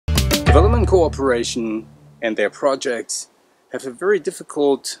Development cooperation and their projects have a very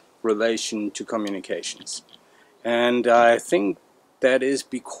difficult relation to communications. And I think that is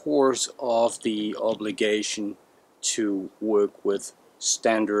because of the obligation to work with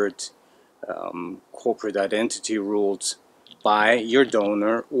standard corporate identity rules by your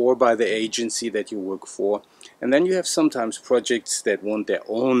donor or by the agency that you work for. And then you have sometimes projects that want their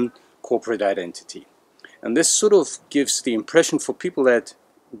own corporate identity. And this sort of gives the impression for people that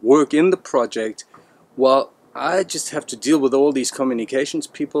work in the project, well, I just have to deal with all these communications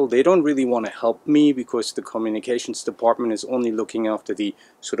people. They don't really want to help me because the communications department is only looking after the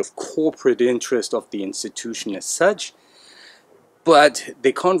sort of corporate interest of the institution as such, but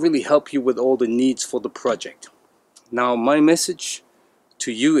they can't really help you with all the needs for the project. Now, my message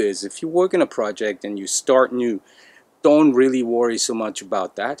to you is, if you work in a project and you start new, don't really worry so much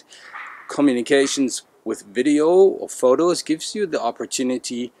about that. Communications with video or photos gives you the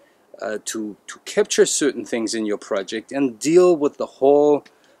opportunity to capture certain things in your project and deal with the whole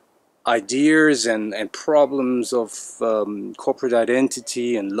ideas and problems of corporate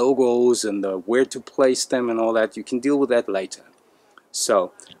identity and logos and where to place them and all that. You can deal with that later.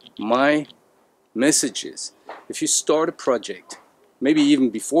 So my message is, if you start a project, maybe even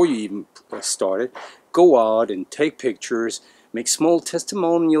before you even start it, go out and take pictures, make small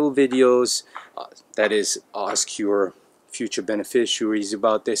testimonial videos, that is, ask your future beneficiaries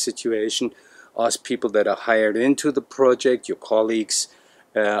about their situation, ask people that are hired into the project, your colleagues,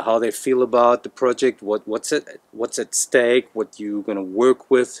 how they feel about the project, what's at stake, what you're going to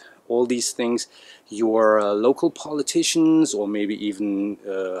work with, all these things, your local politicians or maybe even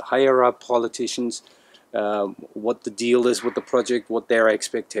higher up politicians, what the deal is with the project, what their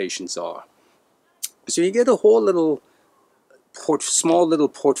expectations are. So you get a whole little small little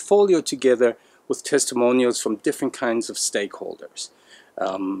portfolio together with testimonials from different kinds of stakeholders.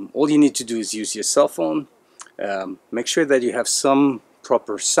 All you need to do is use your cell phone. Make sure that you have some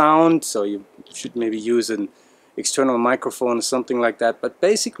proper sound, so you should maybe use an external microphone or something like that. But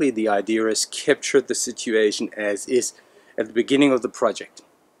basically the idea is capture the situation as is at the beginning of the project.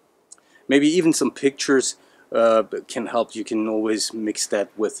 Maybe even some pictures can help. You can always mix that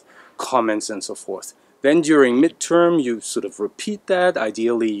with comments and so forth. Then during midterm you sort of repeat that.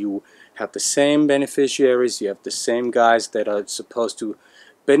 Ideally you have the same beneficiaries, you have the same guys that are supposed to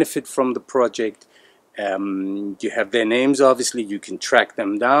benefit from the project. You have their names, obviously, you can track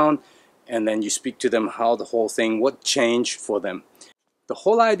them down, and then you speak to them how the whole thing, what changed for them. The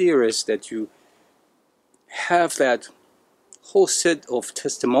whole idea is that you have that whole set of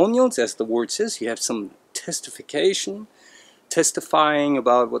testimonials, as the word says. You have some testifying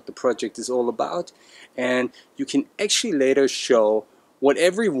about what the project is all about, and you can actually later show what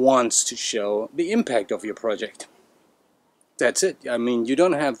everyone wants to show, the impact of your project. That's it. I mean, you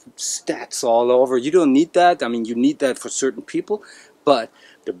don't have stats all over. You don't need that. I mean, you need that for certain people, but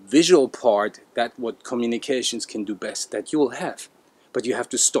the visual part, that what communications can do best, that you will have. But you have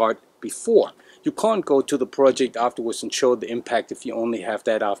to start before. You can't go to the project afterwards and show the impact if you only have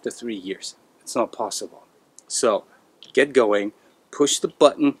that after 3 years. It's not possible. So get going, push the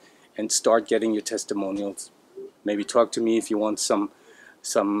button, and start getting your testimonials. Maybe talk to me if you want some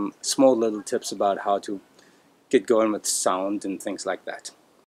small little tips about how to get going with sound and things like that.